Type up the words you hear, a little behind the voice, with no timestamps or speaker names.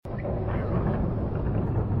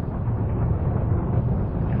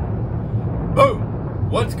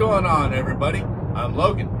What's going on, everybody? I'm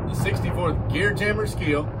Logan, the 64th Gear Jammer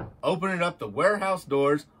Skeel, opening up the warehouse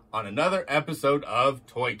doors on another episode of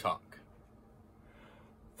Toy Talk.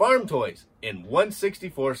 Farm toys in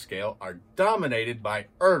 1/64 scale are dominated by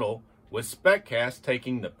Ertl, with SpecCast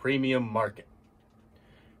taking the premium market.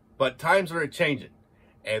 But times are a-changing,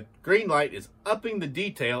 and Greenlight is upping the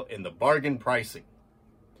detail in the bargain pricing.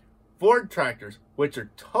 Ford tractors, which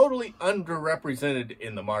are totally underrepresented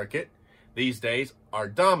in the market these days, are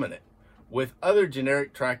dominant, with other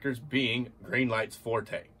generic tractors being Greenlight's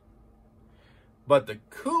forte. But the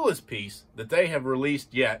coolest piece that they have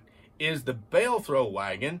released yet is the bale throw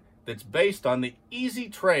wagon that's based on the Easy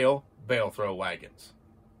Trail bale throw wagons.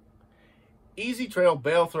 Easy Trail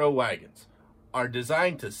bale throw wagons are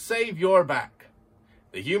designed to save your back.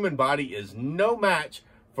 The human body is no match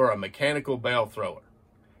for a mechanical bale thrower.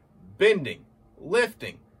 Bending,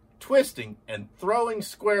 lifting, twisting, and throwing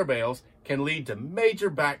square bales can lead to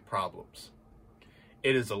major back problems.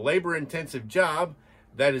 It is a labor-intensive job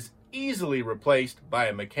that is easily replaced by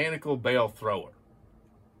a mechanical bale thrower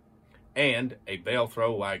and a bale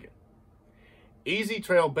throw wagon. Easy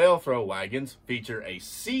Trail bale throw wagons feature a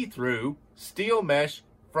see-through steel mesh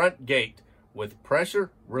front gate with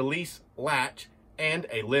pressure release latch and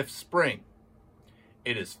a lift spring.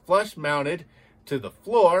 It is flush mounted to the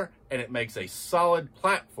floor, and it makes a solid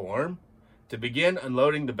platform to begin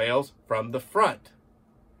unloading the bales from the front.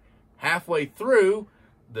 Halfway through,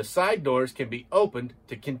 the side doors can be opened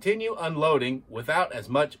to continue unloading without as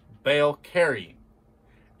much bale carrying.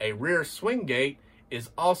 A rear swing gate is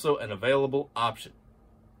also an available option.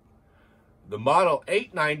 The Model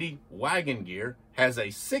 890 wagon gear has a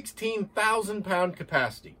 16,000 pound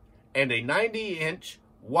capacity and a 90-inch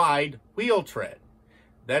wide wheel tread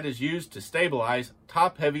that is used to stabilize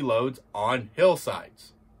top-heavy loads on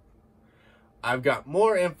hillsides. I've got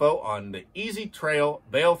more info on the Easy Trail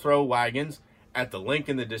bale throw wagons at the link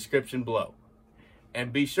in the description below.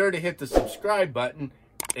 And be sure to hit the subscribe button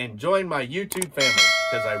and join my YouTube family,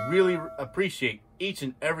 because I really appreciate each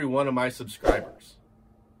and every one of my subscribers.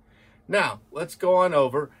 Now, let's go on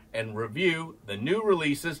over and review the new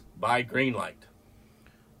releases by Greenlight.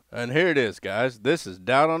 And here it is, guys. This is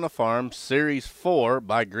Down on the Farm Series 4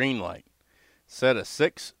 by Greenlight. Set of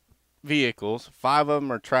 6 vehicles. 5 of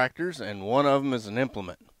them are tractors and 1 of them is an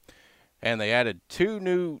implement. And they added 2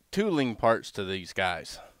 new tooling parts to these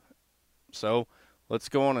guys. So let's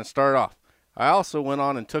go on and start off. I also went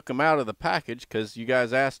on and took them out of the package because you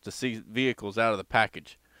guys asked to see vehicles out of the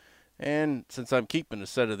package. And since I'm keeping a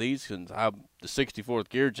set of these, since I'm the 64th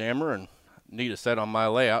Gear Jammer and need a set on my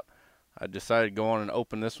layout, I decided to go on and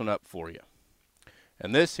open this one up for you.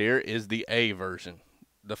 And this here is the A version,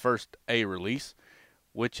 the first A release,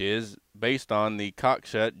 which is based on the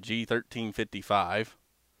Cockshutt G1355.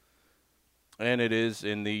 And it is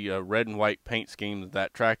in the red and white paint scheme of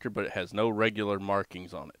that tractor, but it has no regular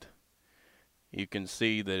markings on it. You can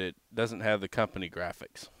see that it doesn't have the company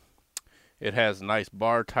graphics. It has nice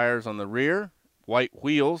bar tires on the rear, white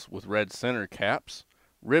wheels with red center caps,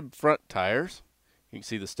 ribbed front tires. You can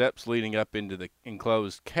see the steps leading up into the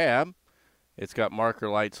enclosed cab. It's got marker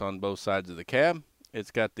lights on both sides of the cab.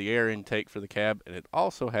 It's got the air intake for the cab, and it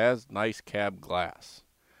also has nice cab glass.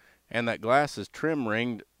 And that glass is trim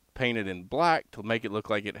ringed, painted in black to make it look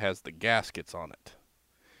like it has the gaskets on it.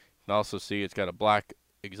 You can also see it's got a black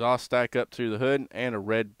exhaust stack up through the hood and a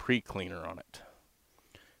red pre-cleaner on it.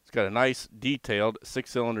 It's got a nice detailed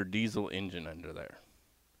 6-cylinder diesel engine under there.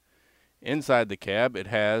 Inside the cab, it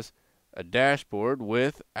has a dashboard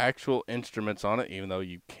with actual instruments on it, even though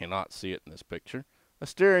you cannot see it in this picture, a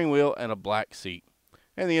steering wheel, and a black seat.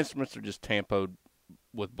 And the instruments are just tampoed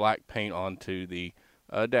with black paint onto the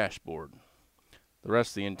dashboard. The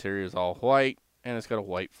rest of the interior is all white, and it's got a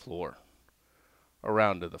white floor.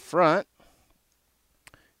 Around to the front,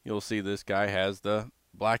 you'll see this guy has the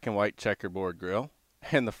black and white checkerboard grille,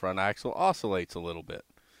 and the front axle oscillates a little bit.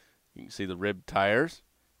 You can see the ribbed tires,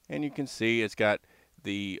 and you can see it's got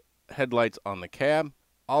the headlights on the cab.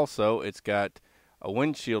 Also, it's got a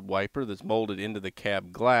windshield wiper that's molded into the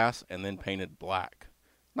cab glass and then painted black.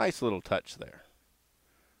 Nice little touch there.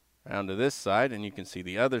 Around to this side, and you can see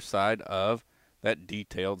the other side of that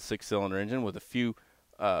detailed 6-cylinder engine with a few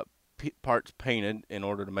parts painted in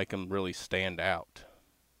order to make them really stand out.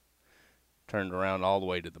 Turned around all the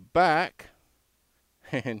way to the back,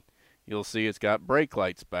 and you'll see it's got brake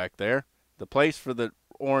lights back there. The place for the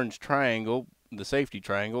orange triangle, the safety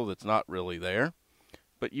triangle, that's not really there,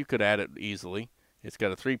 but you could add it easily. It's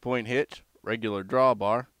got a 3-point hitch, regular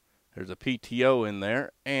drawbar. There's a PTO in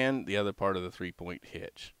there, and the other part of the 3-point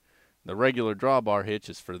hitch. The regular drawbar hitch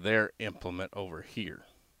is for their implement over here.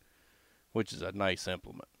 which is a nice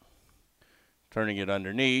implement. Turning it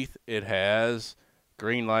underneath, it has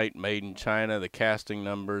Greenlight, made in China, the casting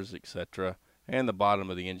numbers, etc., and the bottom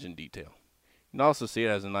of the engine detail. You can also see it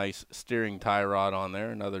has a nice steering tie rod on there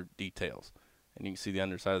and other details. And you can see the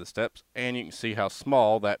underside of the steps, and you can see how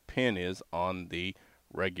small that pin is on the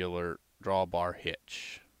regular drawbar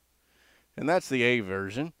hitch. And that's the A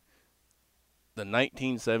version, the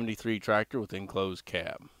 1973 tractor with enclosed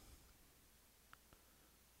cab.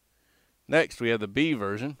 Next, we have the B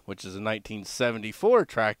version, which is a 1974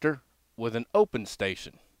 tractor with an open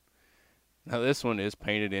station. Now, this one is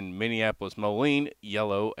painted in Minneapolis Moline,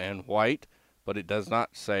 yellow and white, but it does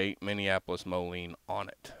not say Minneapolis Moline on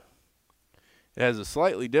it. It has a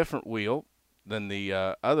slightly different wheel than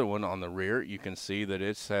the other one on the rear. You can see that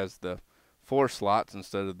it has the 4 slots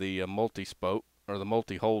instead of the multi-spoke or the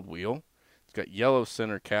multi-hold wheel. It's got yellow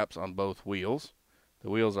center caps on both wheels. The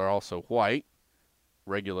wheels are also white,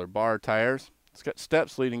 regular bar tires. It's got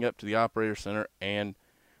steps leading up to the operator center and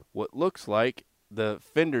what looks like the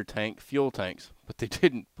fender tank fuel tanks, but they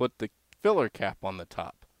didn't put the filler cap on the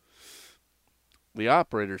top. The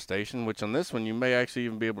operator station, which on this one you may actually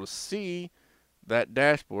even be able to see that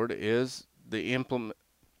dashboard, is the implement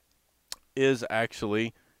is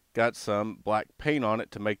actually got some black paint on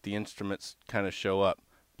it to make the instruments kind of show up.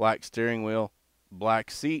 Black steering wheel,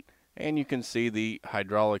 black seat, and you can see the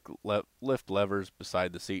hydraulic lift levers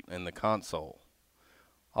beside the seat and the console.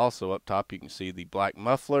 Also up top you can see the black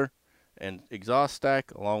muffler and exhaust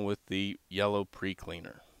stack along with the yellow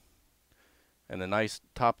pre-cleaner. And a nice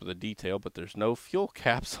top of the detail, but there's no fuel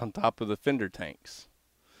caps on top of the fender tanks.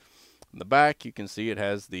 In the back you can see it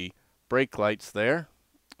has the brake lights there,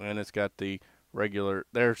 and it's got the regular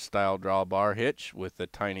their style drawbar hitch with the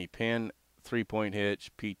tiny pin, 3-point hitch,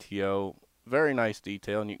 PTO, very nice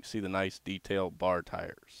detail, and you can see the nice detail bar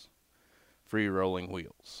tires, free rolling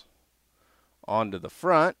wheels. Onto the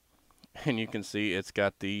front, and you can see it's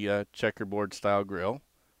got the checkerboard style grille,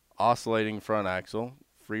 oscillating front axle,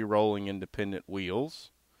 free rolling independent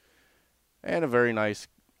wheels, and a very nice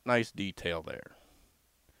detail there.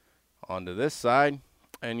 Onto this side,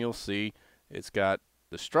 and you'll see it's got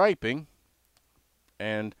the striping,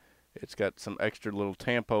 and it's got some extra little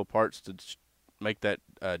tampo parts to make that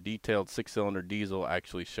detailed 6-cylinder diesel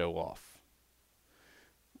actually show off.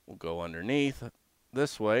 We'll go underneath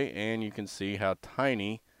this way, and you can see how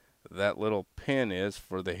tiny that little pin is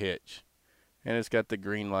for the hitch. And it's got the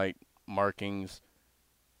Greenlight markings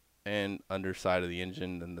and underside of the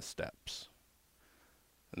engine and the steps.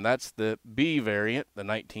 And that's the B variant, the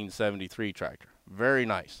 1973 tractor. Very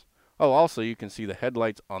nice. Oh, also you can see the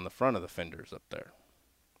headlights on the front of the fenders up there.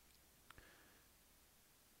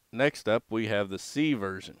 Next up we have the C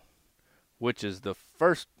version, which is the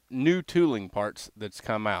first new tooling parts that's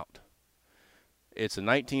come out. It's a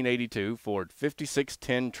 1982 Ford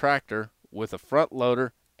 5610 tractor with a front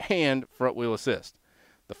loader and front wheel assist.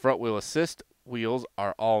 The front wheel assist wheels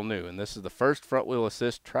are all new, and this is the first front wheel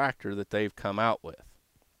assist tractor that they've come out with.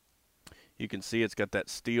 You can see it's got that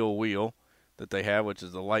steel wheel that they have, which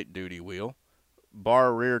is the light duty wheel,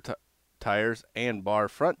 bar rear tires and bar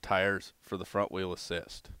front tires for the front wheel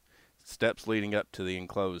assist. Steps leading up to the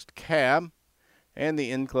enclosed cab, and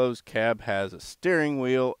the enclosed cab has a steering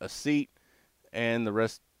wheel, a seat, and the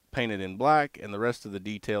rest painted in black, and the rest of the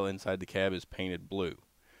detail inside the cab is painted blue.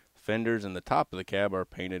 Fenders and the top of the cab are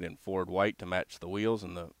painted in Ford white to match the wheels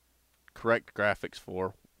and the correct graphics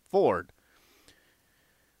for Ford.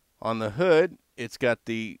 On the hood, it's got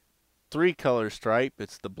the 3-color stripe.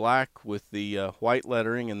 It's the black with the white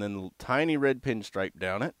lettering and then the tiny red pinstripe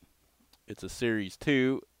down it. It's a Series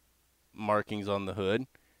 2 markings on the hood,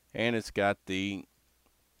 and it's got the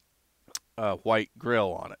white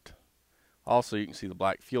grill on it. Also, you can see the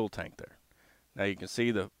black fuel tank there. Now you can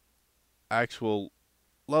see the actual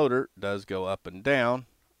loader does go up and down,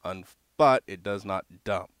 but it does not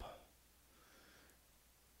dump.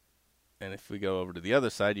 And if we go over to the other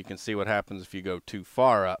side, you can see what happens if you go too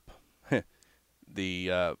far up.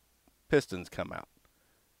 The pistons come out.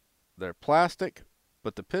 They're plastic,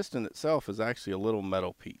 but the piston itself is actually a little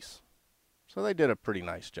metal piece. So they did a pretty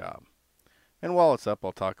nice job. And while it's up,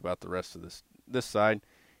 I'll talk about the rest of this side.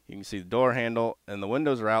 You can see the door handle, and the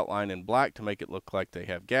windows are outlined in black to make it look like they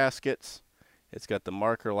have gaskets. It's got the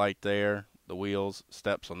marker light there, the wheels,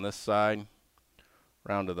 steps on this side.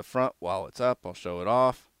 Round to the front while it's up, I'll show it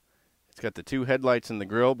off. It's got the 2 headlights in the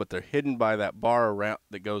grille, but they're hidden by that bar around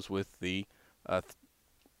that goes with the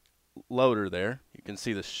loader there. You can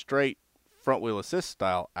see the straight front wheel assist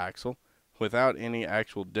style axle without any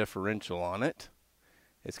actual differential on it.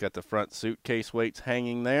 It's got the front suitcase weights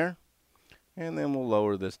hanging there, and then we'll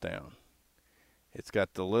lower this down. It's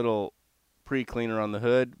got the little pre-cleaner on the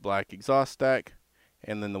hood, black exhaust stack,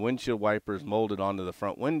 and then the windshield wipers molded onto the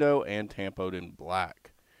front window and tampoed in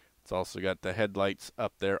black. It's also got the headlights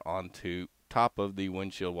up there onto top of the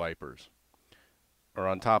windshield wipers, or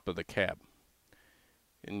on top of the cab.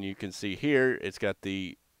 And you can see here it's got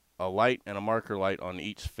a light and a marker light on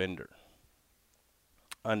each fender.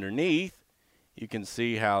 Underneath, you can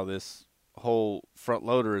see how this whole front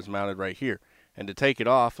loader is mounted right here. And to take it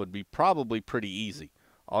off would be probably pretty easy.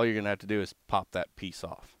 All you're going to have to do is pop that piece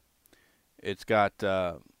off. It's got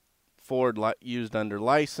Ford used under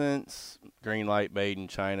license, Greenlight made in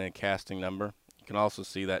China, casting number. You can also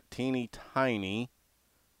see that teeny tiny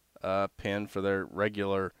pin for their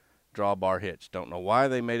regular drawbar hitch. Don't know why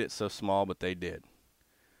they made it so small, but they did.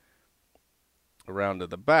 Around to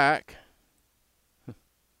the back.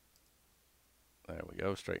 There we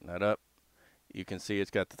go, straighten that up. You can see it's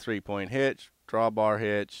got the 3-point hitch, drawbar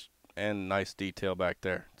hitch, and nice detail back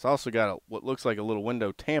there. It's also got what looks like a little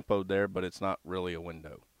window tampoed there, but it's not really a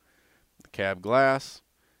window. The cab glass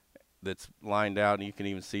that's lined out, and you can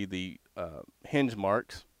even see the hinge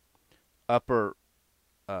marks. Upper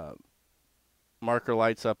marker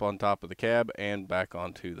lights up on top of the cab and back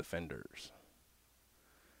onto the fenders.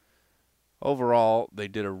 Overall, they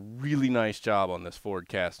did a really nice job on this Ford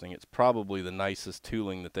casting. It's probably the nicest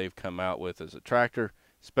tooling that they've come out with as a tractor,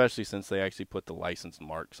 especially since they actually put the license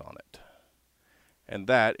marks on it. And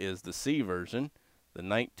that is the C version, the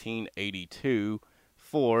 1982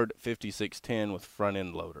 Ford 5610 with front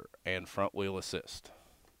end loader and front wheel assist.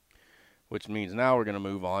 Which means now we're going to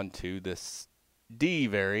move on to this D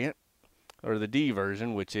variant, or the D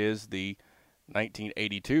version, which is the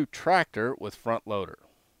 1982 tractor with front loader.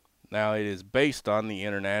 Now, it is based on the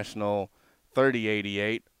International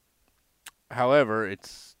 3088. However,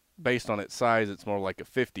 it's based on its size. It's more like a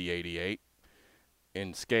 5088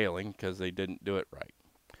 in scaling because they didn't do it right.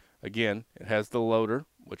 Again, it has the loader,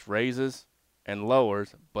 which raises and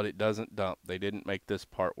lowers, but it doesn't dump. They didn't make this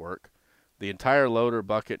part work. The entire loader,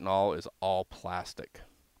 bucket, and all is all plastic.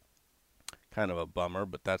 Kind of a bummer,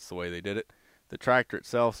 but that's the way they did it. The tractor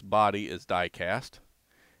itself's body is die cast.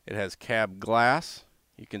 It has cab glass.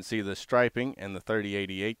 You can see the striping and the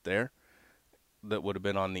 3088 there that would have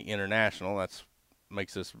been on the International. That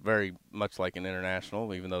makes this very much like an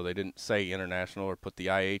International, even though they didn't say International or put the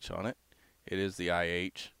IH on it. It is the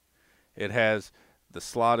IH. It has the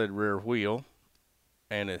slotted rear wheel,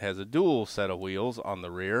 and it has a dual set of wheels on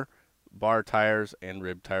the rear, bar tires and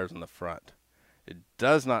rib tires on the front. It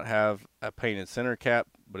does not have a painted center cap,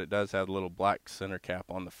 but it does have a little black center cap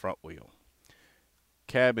on the front wheel.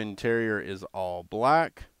 Cab interior is all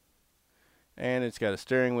black, and it's got a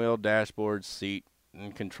steering wheel, dashboard, seat,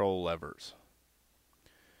 and control levers.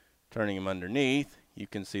 Turning them underneath, you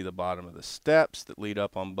can see the bottom of the steps that lead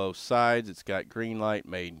up on both sides. It's got Greenlight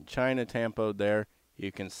made in China tampoed there.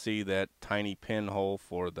 You can see that tiny pinhole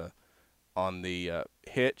on the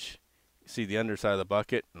hitch. You see the underside of the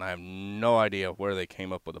bucket, and I have no idea where they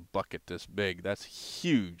came up with a bucket this big. That's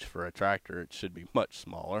huge for a tractor. It should be much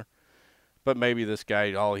smaller. But maybe this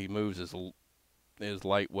guy, all he moves is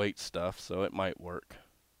lightweight stuff, so it might work.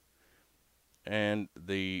 And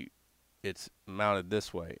it's mounted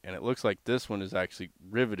this way, and it looks like this one is actually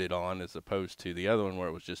riveted on as opposed to the other one where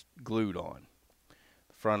it was just glued on.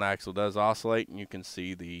 The front axle does oscillate, and you can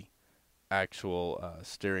see the actual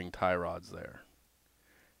steering tie rods there.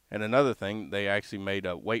 And another thing, they actually made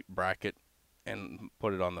a weight bracket and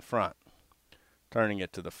put it on the front. Turning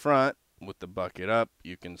it to the front, with the bucket up,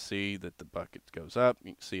 you can see that the bucket goes up.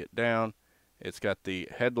 You can see it down. It's got the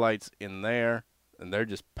headlights in there, and they're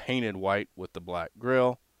just painted white with the black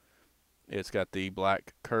grille. It's got the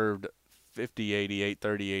black curved 5088,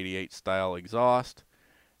 3088 style exhaust,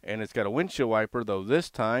 and it's got a windshield wiper, though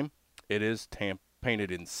this time it is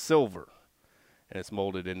painted in silver, and it's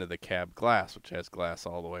molded into the cab glass, which has glass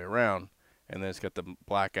all the way around, and then it's got the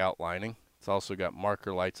black outlining. It's also got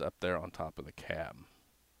marker lights up there on top of the cab.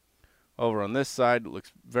 Over on this side, it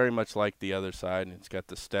looks very much like the other side, and it's got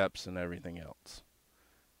the steps and everything else,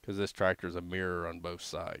 because this tractor is a mirror on both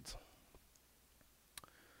sides.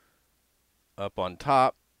 Up on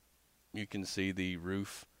top, you can see the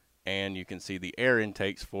roof, and you can see the air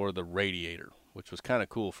intakes for the radiator, which was kind of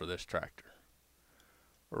cool for this tractor.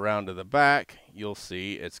 Around to the back, you'll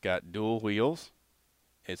see it's got dual wheels.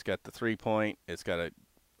 It's got the 3-point. It's got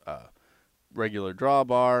a regular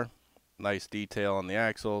drawbar, nice detail on the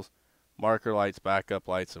axles, marker lights, backup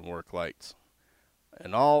lights, and work lights.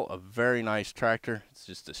 And all a very nice tractor. It's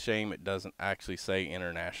just a shame it doesn't actually say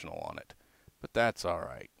International on it, but that's all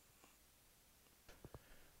right.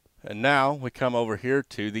 And now we come over here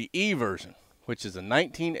to the E version, which is a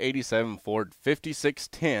 1987 Ford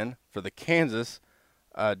 5610 for the Kansas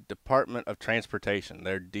Department of Transportation,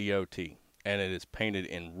 their DOT. And it is painted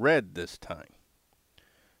in red this time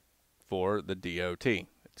for the DOT.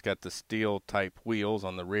 It's got the steel type wheels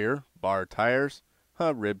on the rear, bar tires,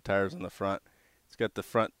 rib tires on the front. It's got the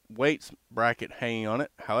front weights bracket hanging on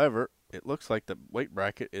it. However, it looks like the weight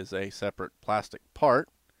bracket is a separate plastic part.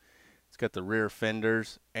 It's got the rear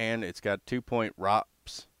fenders, and it's got 2-point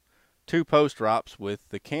ROPS, 2-post ROPS with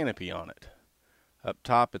the canopy on it. Up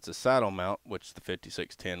top, it's a saddle mount, which the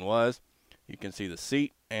 5610 was. You can see the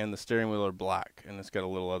seat and the steering wheel are black, and it's got a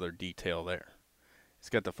little other detail there. It's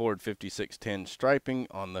got the Ford 5610 striping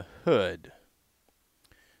on the hood,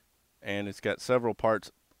 and it's got several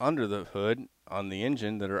parts under the hood on the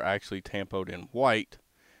engine that are actually tampoed in white.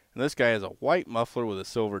 And this guy has a white muffler with a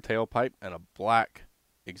silver tailpipe and a black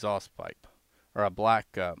exhaust pipe, or a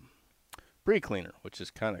black pre-cleaner, which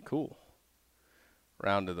is kind of cool.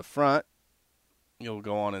 Round to the front, you'll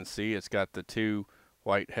go on and see it's got the 2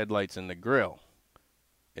 white headlights in the grill.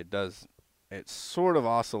 It sort of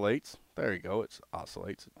oscillates. There you go, it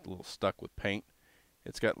oscillates. It's a little stuck with paint.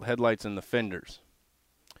 It's got headlights in the fenders.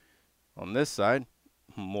 On this side,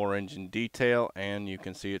 more engine detail, and you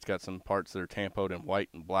can see it's got some parts that are tampoed in white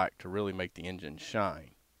and black to really make the engine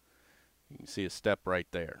shine. You can see a step right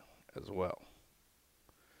there as well.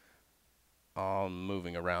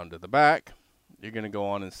 Moving around to the back, you're going to go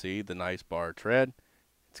on and see the nice bar tread.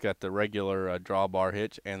 It's got the regular drawbar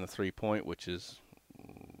hitch and the 3-point, which is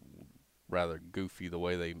rather goofy the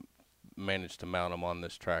way they managed to mount them on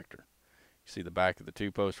this tractor. You see the back of the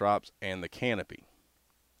 2-post ROPS and the canopy.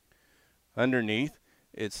 Underneath,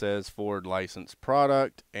 it says Ford licensed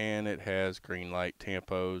product, and it has Greenlight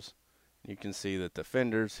tampos. You can see that the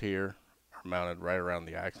fenders here are mounted right around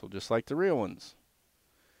the axle, just like the real ones.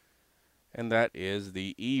 And that is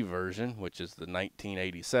the E version, which is the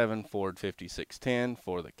 1987 Ford 5610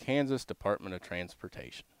 for the Kansas Department of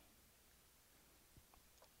Transportation.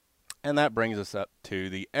 And that brings us up to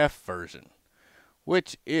the F version,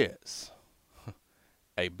 which is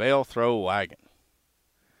a bale throw wagon.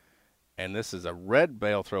 And this is a red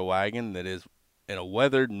bale throw wagon that is in a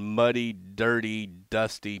weathered, muddy, dirty,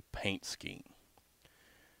 dusty paint scheme.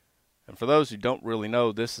 And for those who don't really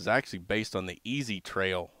know, this is actually based on the Easy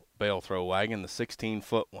Trail bale throw wagon, the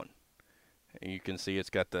 16-foot one. And you can see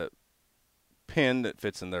it's got the pin that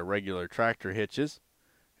fits in their regular tractor hitches,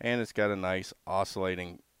 and it's got a nice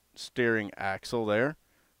oscillating steering axle there.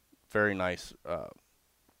 Very nice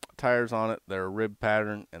tires on it. They're a rib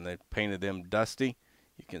pattern, and they painted them dusty.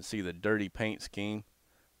 You can see the dirty paint scheme.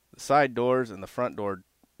 The side doors and the front door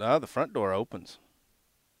opens.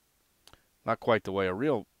 Not quite the way a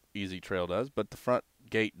real Easy Trail does, but the front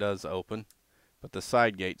gate does open, but the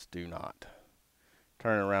side gates do not.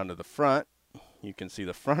 Turning around to the front, you can see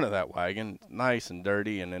the front of that wagon. It's nice and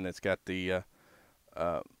dirty, and then it's got the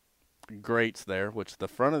grates there, which the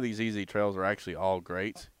front of these Easy Trails are actually all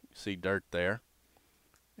grates. You see dirt there,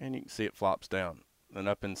 and you can see it flops down. And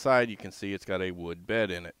up inside, you can see it's got a wood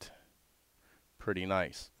bed in it. Pretty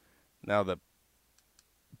nice. Now the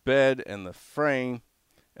bed and the frame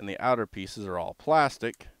and the outer pieces are all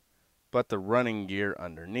plastic, but the running gear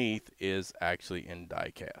underneath is actually in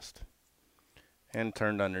die cast. And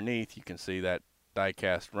turned underneath, you can see that die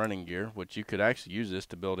cast running gear, which you could actually use this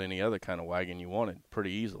to build any other kind of wagon you wanted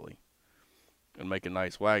pretty easily and make a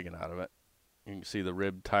nice wagon out of it. You can see the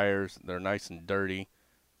rib tires. They're nice and dirty.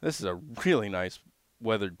 This is a really nice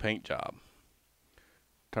weathered paint job.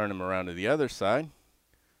 Turn them around to the other side.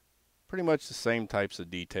 Pretty much the same types of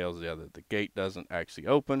details as the other. The gate doesn't actually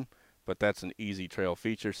open, but that's an Easy Trail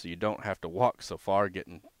feature, so you don't have to walk so far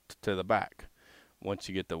getting to the back once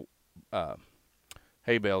you get the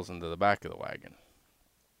hay bales into the back of the wagon.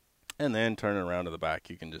 And then turning around to the back,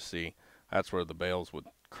 you can just see that's where the bales would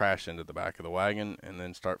crash into the back of the wagon and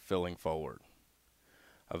then start filling forward.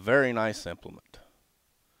 A very nice implement.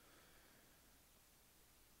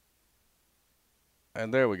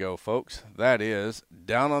 And there we go, folks. That is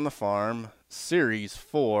Down on the Farm Series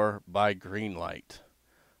 4 by Greenlight.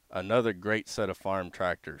 Another great set of farm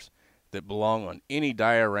tractors that belong on any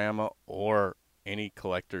diorama or any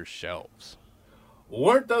collector's shelves.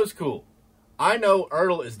 Weren't those cool? I know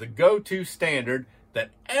Ertl is the go-to standard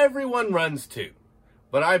that everyone runs to,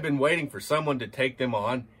 but I've been waiting for someone to take them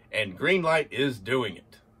on, and Greenlight is doing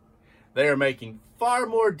it. They are making far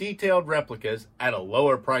more detailed replicas at a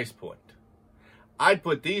lower price point. I'd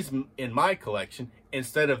put these in my collection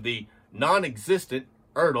instead of the non-existent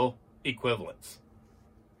Ertl equivalents.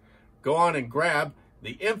 Go on and grab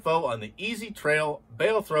the info on the Easy Trail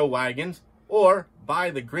bale throw wagons or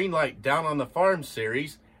buy the Greenlight Down on the Farm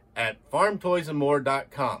series at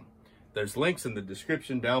farmtoysandmore.com. There's links in the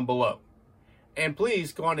description down below. And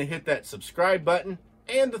please go on and hit that subscribe button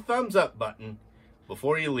and the thumbs up button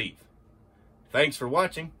before you leave. Thanks for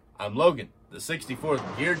watching. I'm Logan, the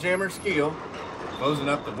 64th Gear Jammer Skeel, closing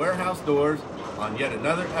up the warehouse doors on yet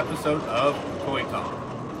another episode of Toy Talk.